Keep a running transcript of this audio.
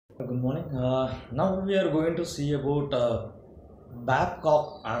Good morning. Now we are going to see about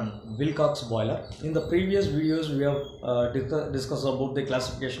Babcock and Wilcox boiler. In the previous videos, we have discussed about the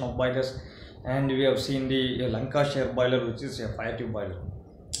classification of boilers, and we have seen the Lancashire boiler, which is a fire tube boiler.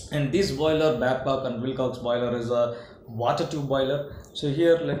 And this boiler, Babcock and Wilcox boiler, is a water tube boiler. So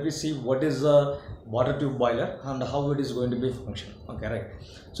here, let me see what is a water tube boiler and how it is going to be function. Okay, right.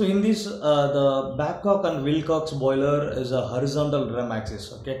 So in this, the Babcock and Wilcox boiler is a horizontal drum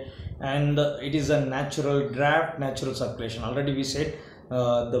axis. Okay, and it is a natural draft, natural circulation. Already we said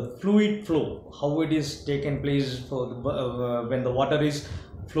the fluid flow, how it is taken place for when the water is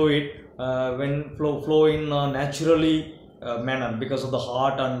fluid, when flow in naturally manner because of the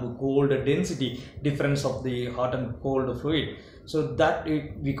hot and cold density difference of the hot and cold fluid. So that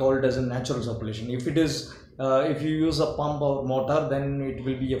we call it as a natural circulation. If it is if you use a pump or motor, then it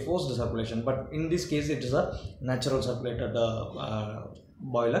will be a forced circulation, but in this case it is a natural circulated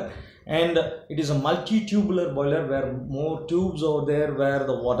boiler. And it is a multi-tubular boiler where more tubes are there where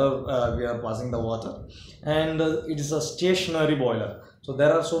the water we are passing the water. And it is a stationary boiler. So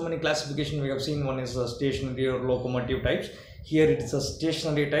there are so many classification we have seen. One is a stationary or locomotive types. Here it is a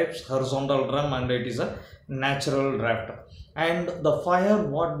stationary types, horizontal drum, and it is a natural draft. And the fire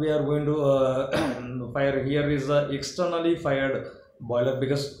what we are going to fire here is a externally fired boiler,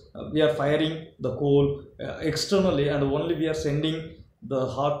 because we are firing the coal externally, and only we are sending the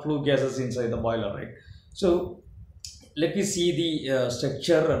hot flue gases inside the boiler, right? So let me see the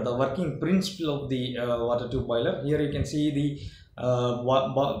structure and the working principle of the water tube boiler. Here you can see the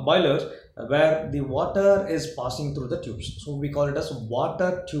boilers where the water is passing through the tubes. So we call it as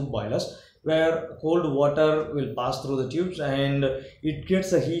water tube boilers, where cold water will pass through the tubes and it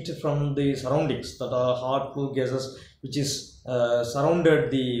gets the heat from the surroundings, that are hot flue gases which is surrounded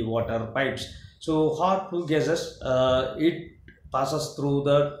the water pipes. So hot flue gases, it passes through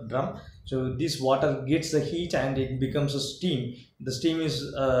the drum. So this water gets the heat and it becomes a steam. The steam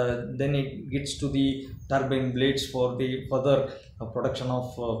is then it gets to the turbine blades for the further production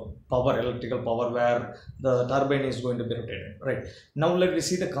of power, electrical power, where the turbine is going to be rotated. Right now, let me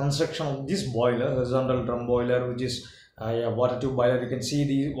see the construction of this boiler, horizontal drum boiler, which is a water tube boiler. You can see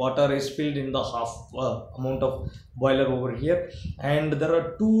the water is filled in the half amount of boiler over here, and there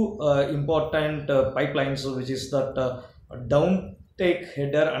are two important pipelines, which is that downtake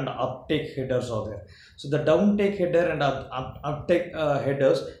header and uptake headers are there. So the downtake header and uptake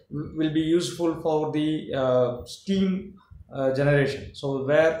headers will be useful for the steam generation. So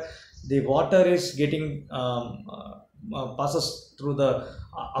where the water is getting passes through the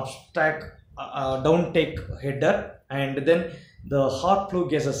downtake header, and then the hot flue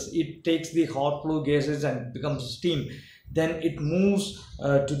gases, it takes the hot flue gases and becomes steam. Then it moves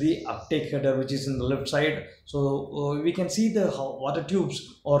to the uptake header, which is in the left side. So we can see the water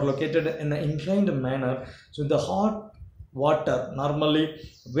tubes are located in an inclined manner. So the hot water, normally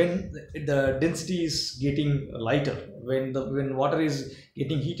when the density is getting lighter, when water is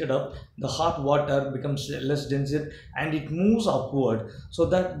getting heated up, the hot water becomes less dense and it moves upward, so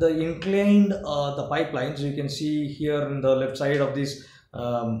that the inclined the pipelines you can see here in the left side of this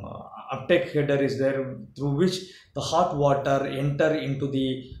uptake header is there, through which the hot water enter into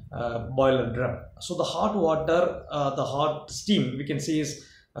the boiler drum. So the hot water, the hot steam we can see is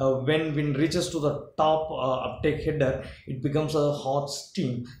when reaches to the top uptake header, it becomes a hot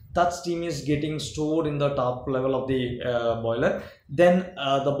steam. That steam is getting stored in the top level of the boiler. Then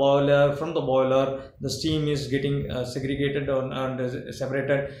the boiler, from the boiler, the steam is getting segregated and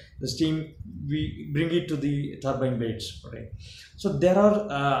separated. The steam, we bring it to the turbine blades, right? So there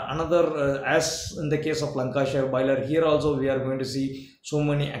are another as in the case of Lancashire boiler, here also we are going to see so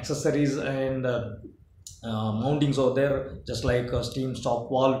many accessories and mountings over there, just like a steam stop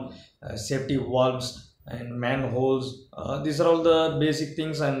valve, safety valves, and manholes. These are all the basic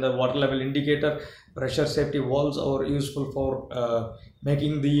things. And the water level indicator, pressure safety valves are useful for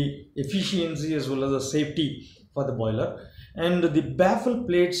making the efficiency as well as the safety for the boiler. And the baffle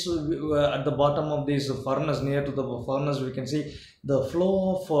plates at the bottom of this furnace, near to the furnace, we can see the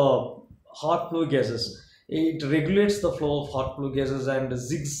flow of hot flue gases. It regulates the flow of hot flue gases and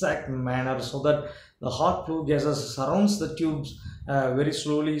zigzag manner, so that the hot flue gases surrounds the tubes very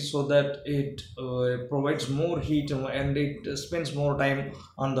slowly, so that it provides more heat and it spends more time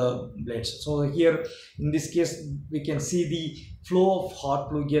on the blades. So here in this case we can see the flow of hot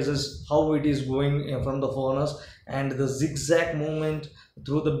flue gases, how it is going from the furnace, and the zigzag movement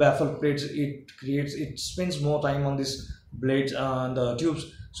through the baffle plates. It spends more time on this blades and the tubes,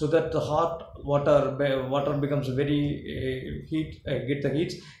 so that the hot water becomes very get the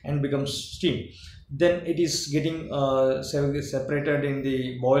heat and becomes steam. then it is getting separated in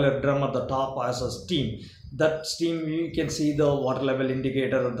the boiler drum at the top as a steam. That steam, you can see the water level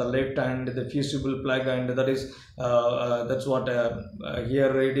indicator on the left and the fusible plug, and that is that's what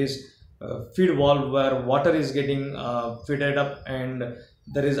here it is feed valve where water is getting fitted up, and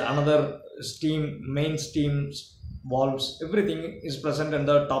there is another steam, main steam valves. Everything is present in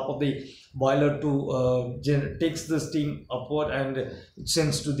the top of the boiler to takes the steam upward and it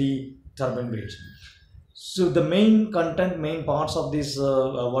sends to the turbine blades. So the main content, main parts of these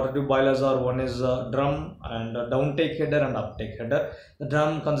water tube boilers are: one is drum and downtake header and uptake header. The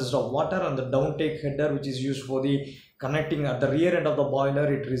drum consists of water, and the downtake header, which is used for the connecting at the rear end of the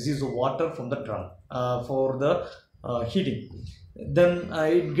boiler, it receives the water from the drum for the heating. Then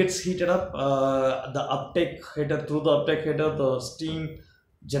it gets heated up. The uptake header, through the uptake header, the steam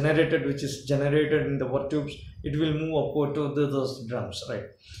generated, which is generated in the water tubes, it will move upward to those drums, right?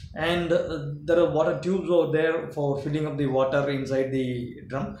 And there are water tubes over there for filling up the water inside the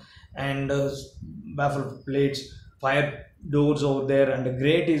drum, and baffle plates, fire doors over there, and a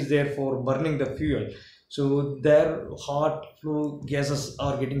grate is there for burning the fuel. So their hot flue gases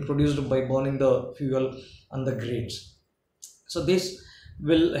are getting produced by burning the fuel on the grates. So this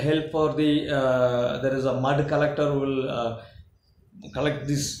will help for the there is a mud collector will collect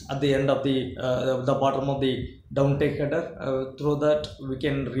this at the end of the bottom of the downtake header. Through that we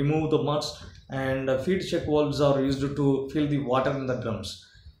can remove the muds, and feed check valves are used to fill the water in the drums.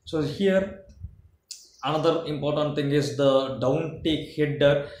 So here another important thing is the downtake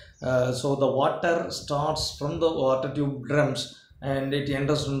header. So the water starts from the water tube drums and it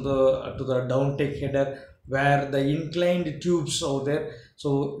enters to the downtake header, where the inclined tubes over there.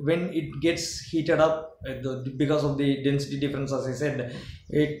 So when it gets heated up, because of the density difference, as I said,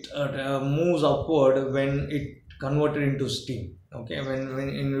 it moves upward when it converted into steam. Okay, when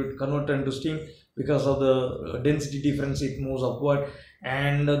it converted into steam, because of the density difference, it moves upward,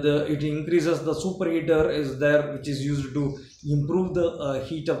 and it increases. The superheater is there, which is used to improve the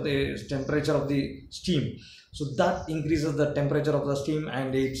heat of the temperature of the steam. So that increases the temperature of the steam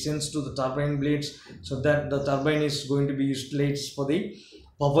and it sends to the turbine blades, so that the turbine is going to be utilized for the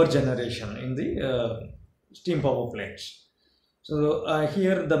power generation in the steam power plants. So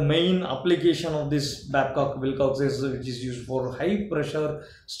here the main application of this Babcock-Wilcox is, which is used for high pressure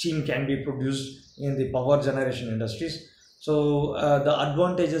steam can be produced in the power generation industries. So the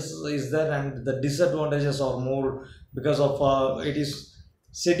advantages is there, and the disadvantages are more because of it is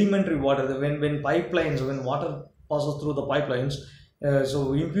sedimentary water. When pipelines, when water passes through the pipelines,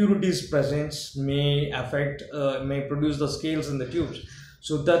 so impurities presence may affect, may produce the scales in the tubes,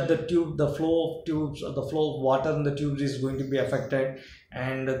 so that the flow of tubes, the flow of water in the tubes is going to be affected,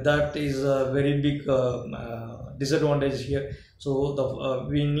 and that is a very big disadvantage here. So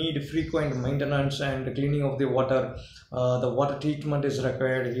we need frequent maintenance and cleaning of the water. The water treatment is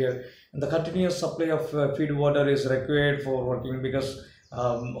required here, and the continuous supply of feed water is required for working, because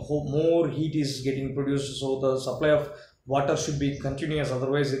more heat is getting produced, so the supply of water should be continuous,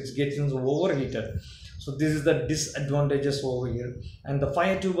 otherwise it's getting overheated. So this is the disadvantages over here. And the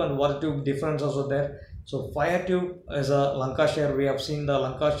fire tube and water tube difference also there. So fire tube is a Lancashire. We have seen the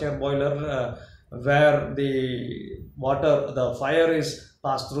Lancashire boiler where the fire is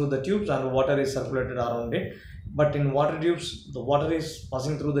passed through the tubes and water is circulated around it. But in water tubes, the water is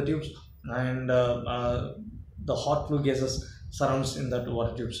passing through the tubes, and the hot flue gases surrounds in that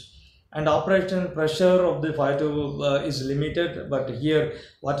water tubes. And operation pressure of the fire tube is limited, but here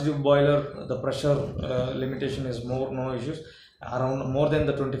water tube boiler, the pressure limitation is no issues. Around more than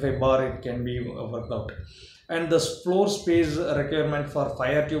the 25 bar it can be worked out. And the floor space requirement for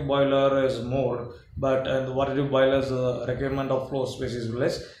fire tube boiler is more, but the water tube boilers requirement of floor space is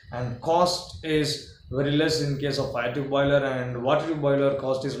less, and cost is very less in case of fire tube boiler, and water tube boiler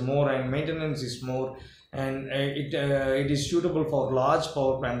cost is more and maintenance is more, and it is suitable for large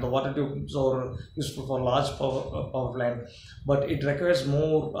power plant. The water tubes are useful for large power plant, but it requires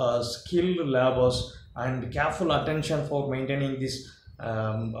more skilled laborers and careful attention for maintaining these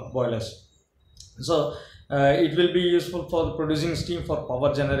boilers. So it will be useful for producing steam for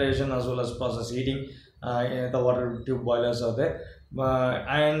power generation as well as process heating. The water tube boilers are there.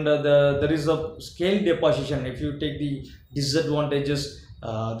 And there is a scale deposition. If you take the disadvantages,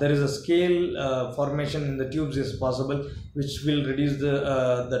 there is a scale formation in the tubes is possible, which will reduce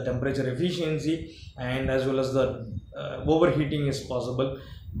the temperature efficiency, and as well as the overheating is possible.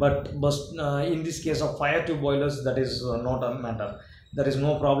 But in this case of fire tube boilers, that is not a matter. There is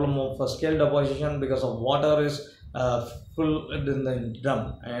no problem of scale deposition, because of water is full in the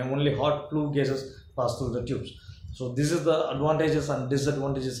drum and only hot flue gases pass through the tubes. So this is the advantages and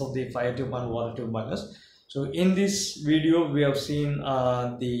disadvantages of the fire tube and water tube boilers. So in this video we have seen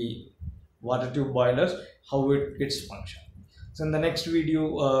the water tube boilers, how its function. So in the next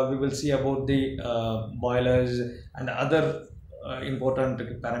video we will see about the boilers and other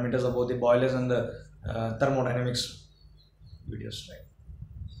important parameters about the boilers and the thermodynamics videos, right?